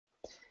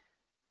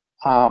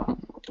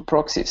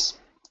Proxies.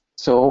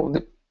 So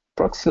the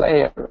proxy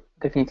layer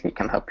definitely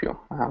can help you,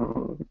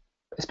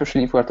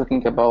 especially if we're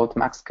talking about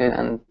MySQL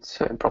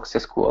and proxy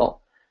SQL,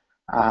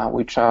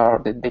 which are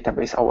the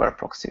database-aware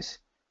proxies.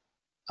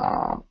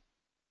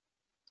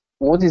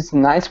 What is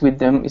nice with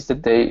them is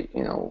that they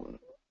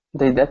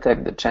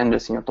detect the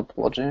changes in your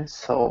topology.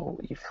 So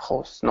if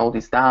host node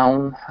is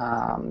down,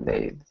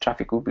 the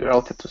traffic will be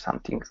routed to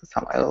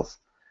somewhere else,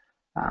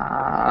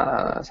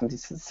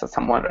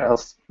 somewhere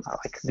else,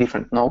 like a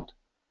different node.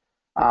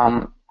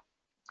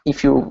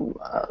 If you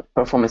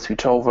perform a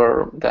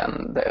switchover,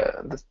 then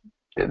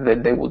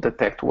they will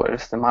detect where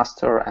is the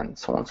master and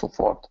so on and so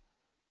forth.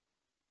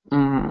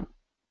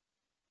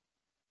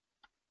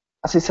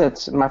 As I said,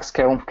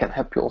 MySQL can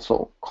help you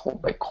also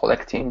by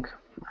collecting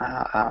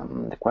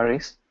the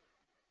queries.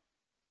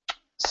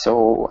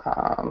 So,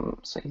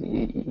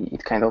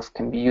 it kind of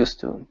can be used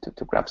to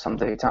grab some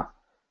data.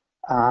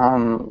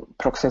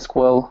 Proxy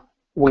SQL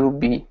will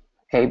be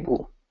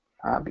able,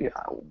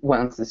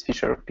 once this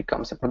feature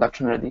becomes a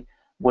production ready,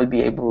 will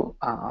be able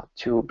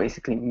to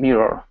basically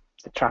mirror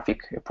the traffic,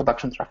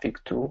 production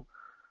traffic, to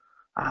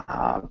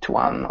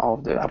one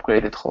of the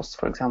upgraded hosts,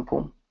 for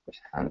example,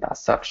 and as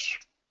such,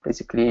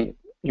 basically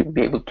you'll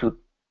be able to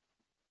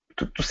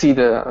see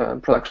the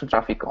production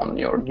traffic on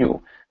your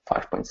new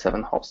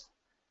 5.7 host.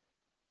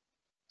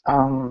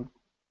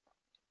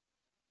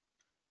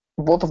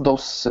 Both of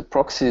those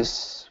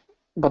proxies,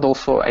 but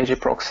also AJ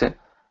proxy,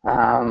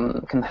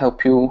 can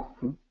help you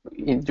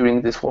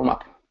during this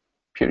warm-up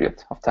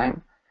period of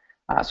time.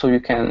 So you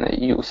can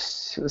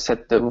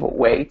set the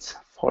weights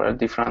for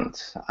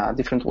different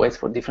weights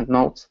for different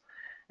nodes,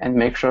 and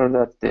make sure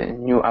that the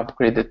new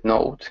upgraded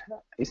node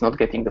is not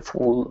getting the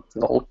full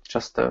load,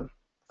 just a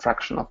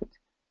fraction of it.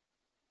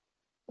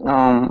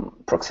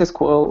 Proxy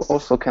SQL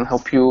also can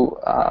help you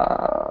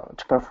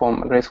to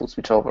perform graceful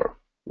switchover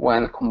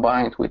when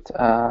combined with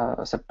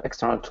some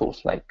external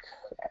tools like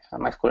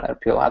MySQL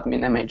RPL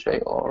admin,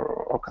 MAJ,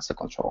 or Castle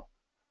Control.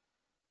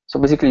 So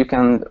basically, you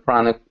can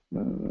run a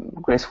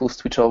graceful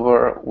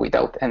switchover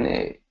without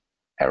any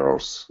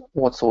errors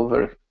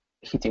whatsoever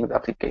hitting the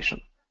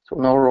application. So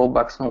no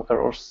rollbacks, no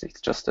errors.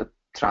 It's just a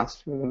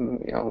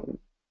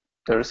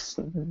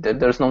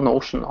there's no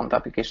notion on the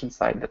application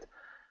side that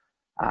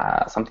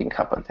something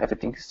happened.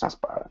 Everything is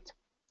transparent.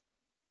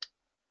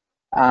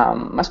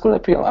 MySQL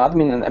RPL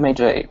admin and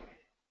MAJ,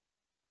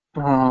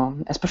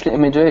 especially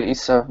MAJ,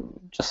 is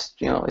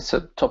it's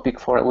a topic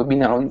for a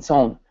webinar on its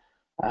own.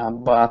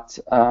 But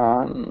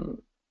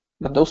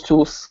those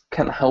tools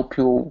can help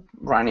you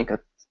running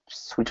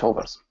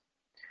switchovers,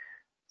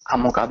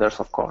 among others,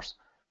 of course.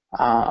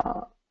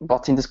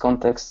 But in this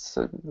context,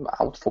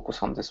 I would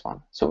focus on this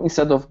one. So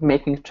instead of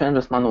making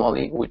changes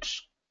manually,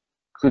 which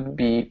could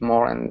be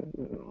more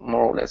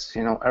or less,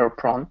 error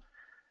prone,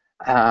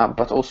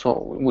 but also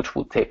which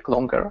will take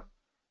longer,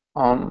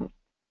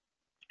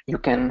 you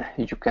can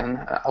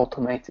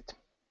automate it.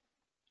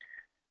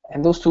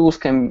 And those tools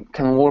can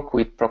work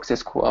with Proxy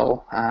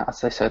SQL,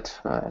 as I said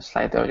a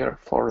slide earlier,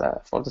 for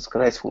this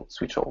graceful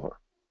switchover.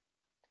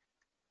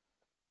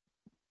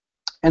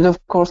 And of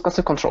course,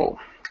 Castle Control.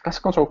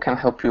 Castle Control can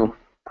help you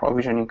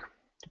provision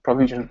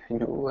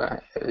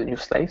new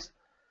slaves,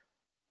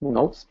 new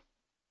nodes.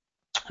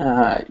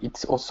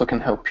 It also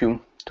can help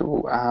you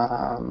to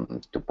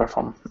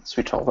perform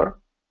switchover.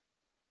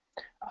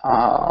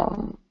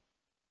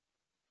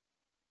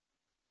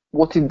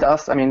 What it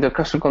does, the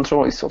Castle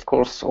Control is, of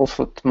course,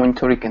 also a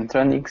monitoring and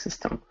trending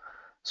system.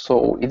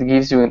 So it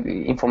gives you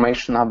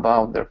information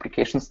about the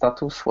application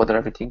status, whether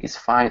everything is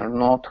fine or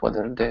not,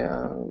 whether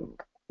the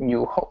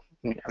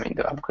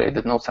the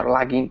upgraded nodes are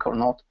lagging or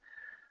not.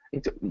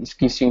 It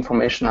gives you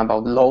information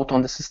about the load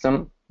on the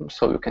system,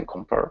 so you can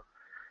compare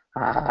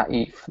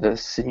if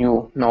this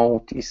new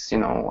node is,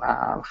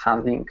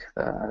 handling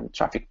the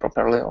traffic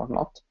properly or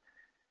not.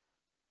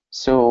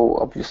 So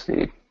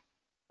obviously,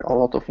 a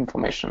lot of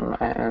information,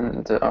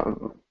 and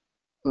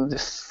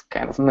this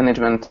kind of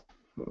management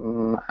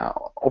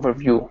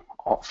overview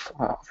of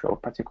your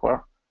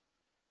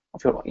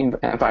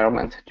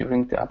environment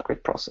during the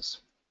upgrade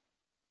process.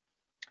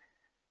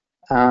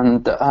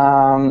 And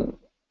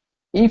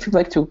if you'd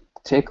like to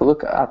take a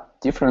look at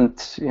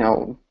different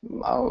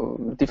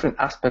different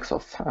aspects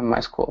of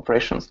MySQL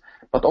operations,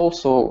 but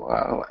also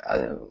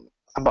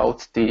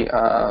about the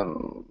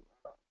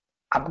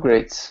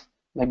upgrades,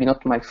 maybe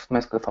not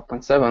MySQL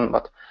 5.7,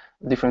 but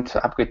different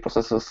upgrade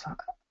processes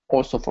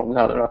also for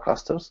Cloudera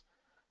clusters,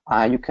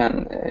 you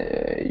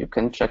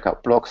can check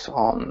out blogs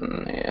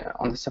on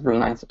the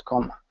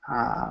severalnines.com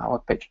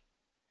webpage.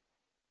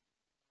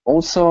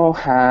 Also,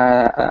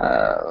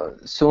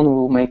 soon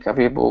we'll make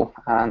available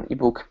an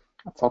ebook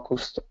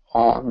focused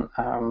on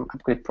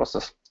upgrade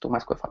process to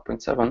MySQL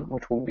 5.7,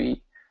 which will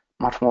be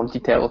much more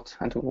detailed,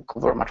 and will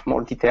cover much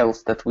more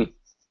details that we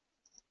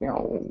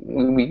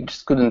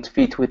just couldn't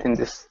fit within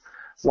this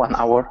 1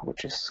 hour,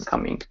 which is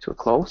coming to a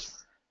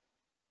close.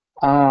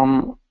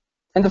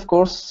 And of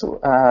course, we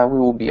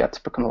will be at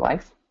PKN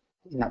Live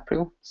in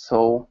April.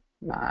 So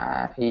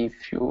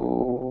if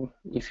you'll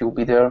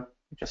be there,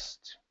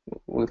 just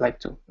we'd like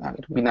to.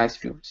 It would be nice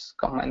if you just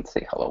come and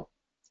say hello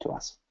to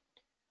us.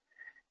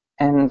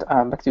 And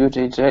back to you,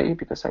 JJ,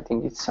 because I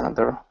think it's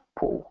another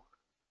poll.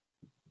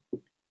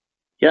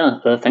 Yeah,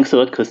 thanks a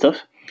lot, Christoph.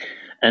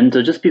 And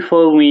just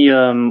before we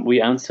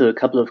answer a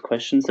couple of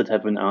questions that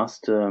have been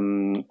asked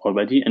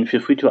already, and feel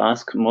free to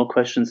ask more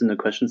questions in the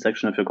question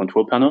section of your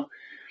control panel.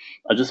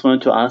 I just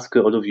wanted to ask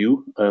all of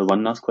you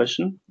one last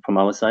question from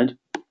our side.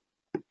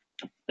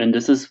 And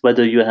this is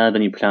whether you have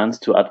any plans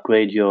to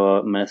upgrade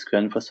your MySQL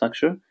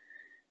infrastructure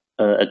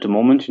at the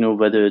moment,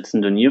 whether it's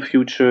in the near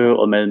future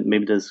or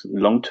maybe there's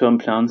long-term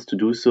plans to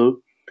do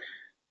so,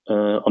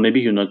 or maybe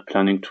you're not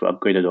planning to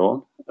upgrade at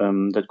all.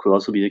 That could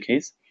also be the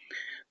case.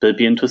 But it'd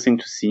be interesting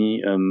to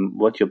see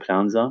what your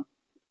plans are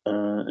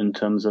in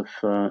terms of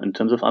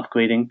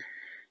upgrading,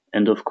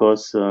 and of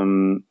course,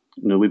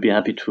 we'd be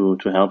happy to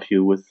help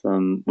you with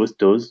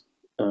those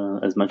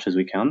as much as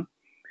we can.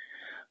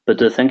 But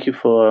thank you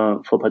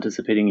for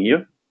participating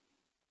here.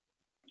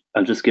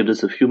 I'll just give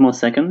this a few more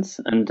seconds,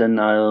 and then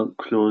I'll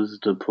close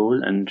the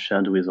poll and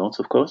share the results,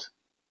 of course.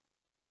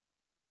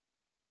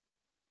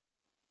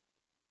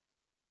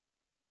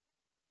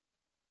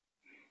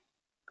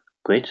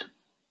 Great.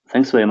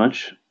 Thanks very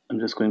much. I'm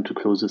just going to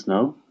close this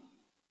now.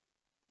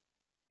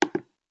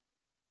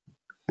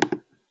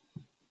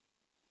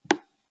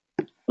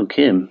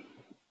 Okay.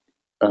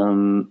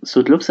 So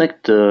it looks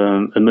like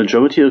a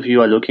majority of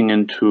you are looking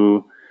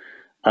into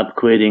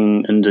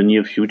upgrading in the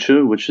near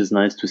future, which is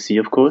nice to see,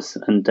 of course.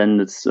 And then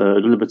it's a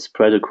little bit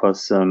spread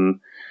across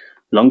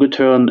longer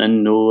term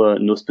and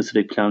no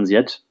specific plans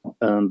yet.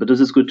 But this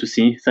is good to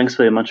see. Thanks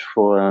very much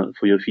for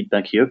your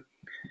feedback here.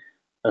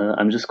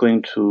 I'm just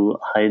going to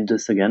hide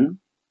this again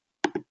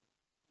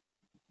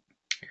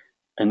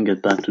and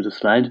get back to the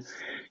slide.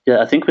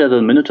 Yeah, I think we have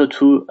a minute or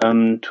two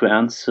to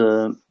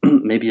answer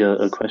maybe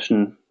a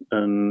question.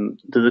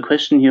 There's a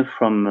question here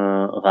from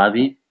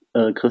Ravi.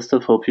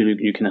 Christoph, hope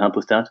you can help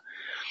with that.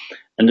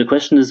 And the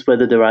question is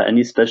whether there are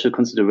any special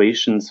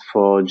considerations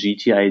for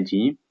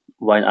GTID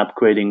while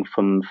upgrading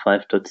from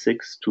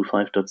 5.6 to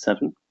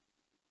 5.7.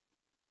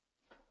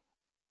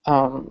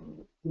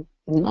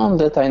 None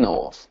that I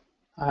know of.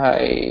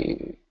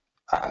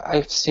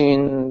 I've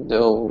seen the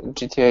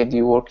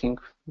GTID working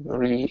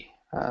really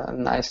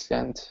nicely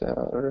and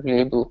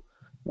reliable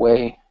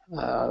way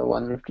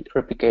when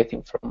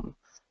replicating from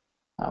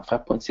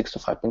 5.6 to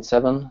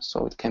 5.7,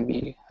 so it can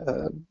be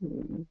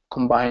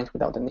combined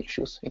without any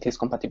issues. It is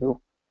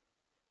compatible.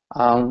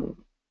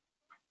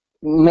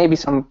 Maybe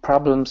some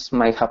problems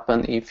might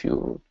happen if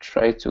you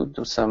try to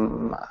do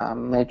some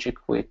magic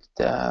with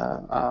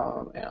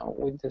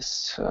with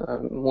this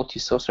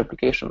multi-source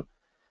replication.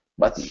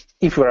 But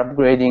if you're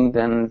upgrading,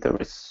 then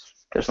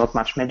there's not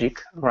much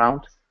magic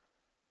around,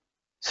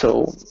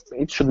 so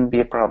it shouldn't be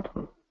a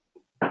problem.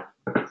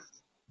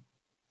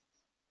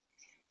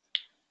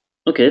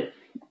 Okay,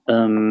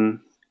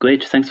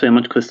 great. Thanks very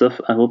much, Christoph.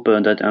 I hope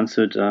that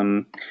answered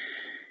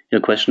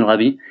your question,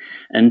 Ravi.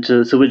 And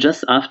so we're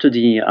just after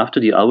the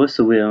hour,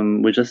 so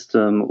we're just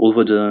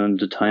over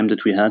the time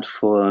that we had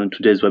for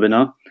today's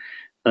webinar.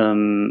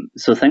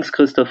 So thanks,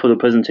 Christoph, for the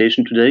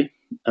presentation today.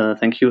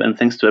 Thank you, and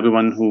thanks to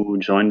everyone who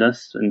joined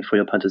us and for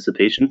your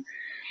participation.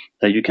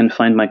 You can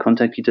find my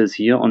contact details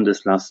here on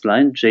this last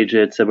slide,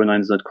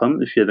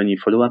 jj@7nines.com, if you have any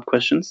follow-up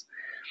questions.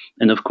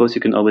 And of course, you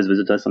can always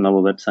visit us on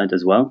our website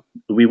as well.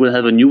 We will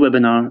have a new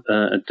webinar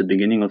at the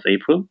beginning of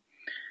April.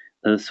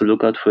 So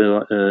look out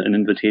for an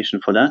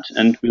invitation for that.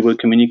 And we will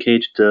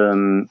communicate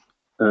the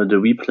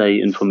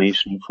replay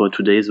information for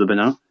today's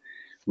webinar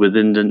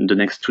within the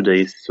next 2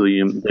 days. So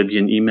there'll be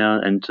an email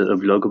and a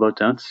blog about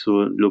that.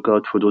 So look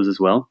out for those as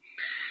well.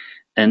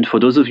 And for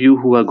those of you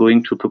who are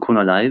going to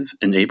Percona Live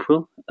in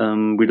April,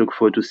 we look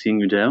forward to seeing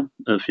you there.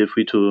 Feel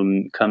free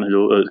to come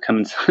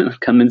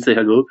and say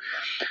hello.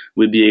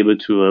 We'll be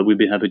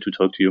happy to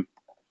talk to you.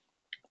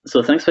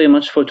 So thanks very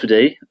much for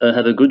today.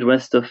 Have a good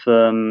rest of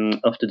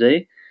the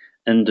day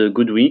and a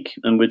good week,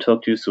 and we'll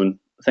talk to you soon.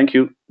 Thank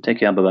you. Take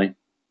care. Bye-bye.